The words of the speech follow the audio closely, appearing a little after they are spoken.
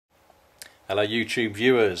Hello YouTube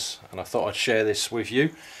viewers, and I thought I'd share this with you.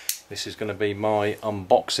 This is going to be my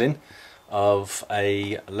unboxing of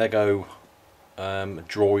a Lego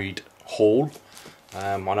droid haul.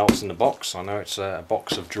 I know what's in the box. I know it's a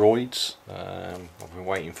box of droids. I've been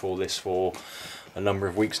waiting for this for a number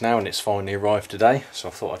of weeks now, and it's finally arrived today, so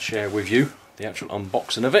I thought I'd share with you the actual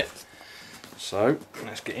unboxing of it. So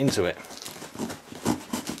let's get into it.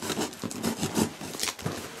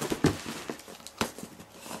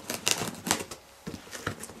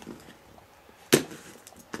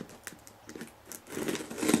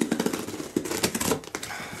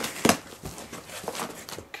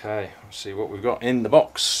 Okay, let's see what we've got in the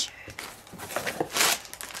box.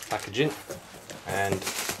 Packaging, and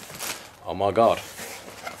oh my god.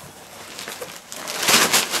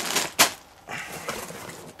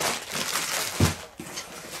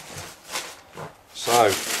 So,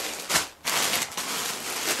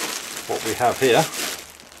 what we have here, I'm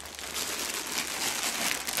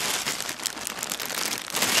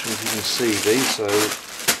sure if you can see these, so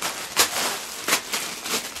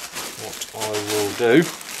what I will do,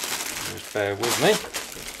 just bear with me,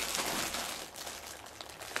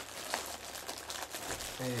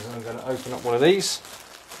 is I'm going to open up one of these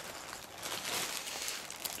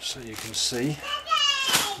so you can see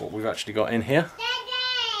what we've actually got in here.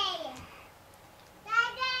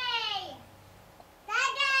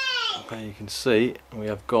 Okay, you can see we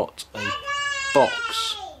have got a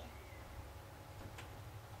box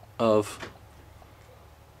of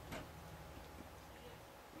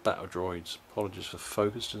battle droids. Apologies for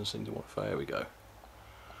focus, doesn't seem to want to. There we go.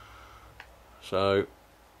 So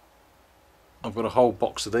I've got a whole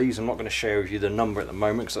box of these. I'm not going to share with you the number at the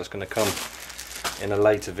moment because that's going to come in a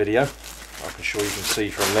later video. I'm sure you can see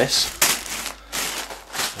from this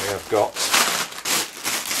we have got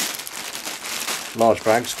large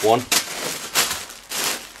bags, 1,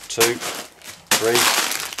 2, 3,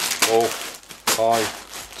 4,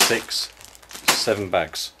 5, 6, 7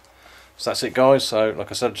 bags. So that's it guys. So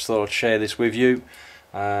like I said, I just thought I'd share this with you.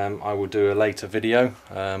 I will do a later video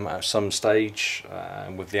at some stage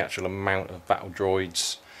with the actual amount of battle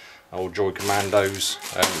droids or droid commandos,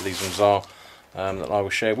 these ones are, that I will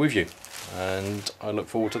share with you. And I look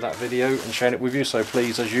forward to that video and sharing it with you. So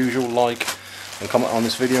please, as usual, like and comment on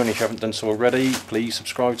this video, and if you haven't done so already, please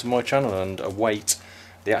subscribe to my channel and await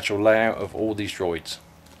the actual layout of all these droids.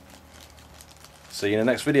 See you in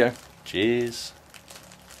the next video. Cheers.